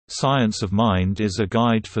Science of Mind is a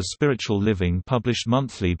guide for spiritual living published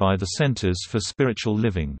monthly by the Centers for Spiritual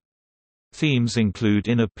Living. Themes include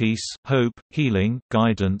inner peace, hope, healing,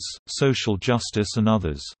 guidance, social justice and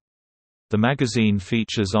others. The magazine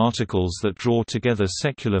features articles that draw together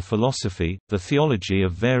secular philosophy, the theology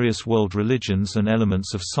of various world religions and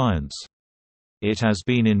elements of science. It has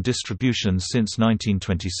been in distribution since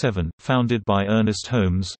 1927. Founded by Ernest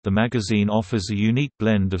Holmes, the magazine offers a unique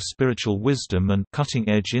blend of spiritual wisdom and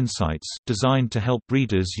cutting-edge insights, designed to help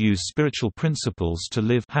readers use spiritual principles to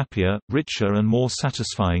live happier, richer and more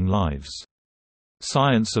satisfying lives.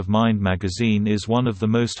 Science of Mind magazine is one of the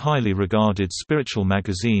most highly regarded spiritual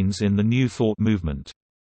magazines in the New Thought movement.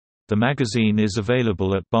 The magazine is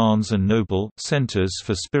available at Barnes & Noble, Centers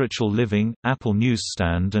for Spiritual Living, Apple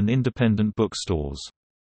Newsstand and independent bookstores.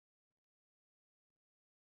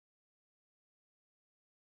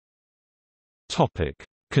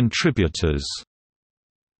 Contributors.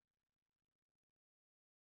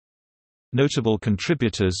 Notable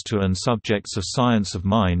contributors to and subjects of Science of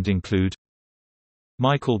Mind include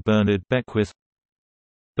Michael Bernard Beckwith,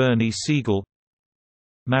 Bernie Siegel,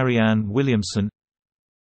 Marianne Williamson,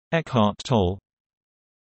 Eckhart Tolle,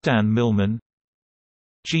 Dan Millman,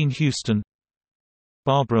 Gene Houston,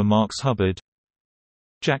 Barbara Marx Hubbard,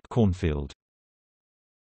 Jack Cornfield.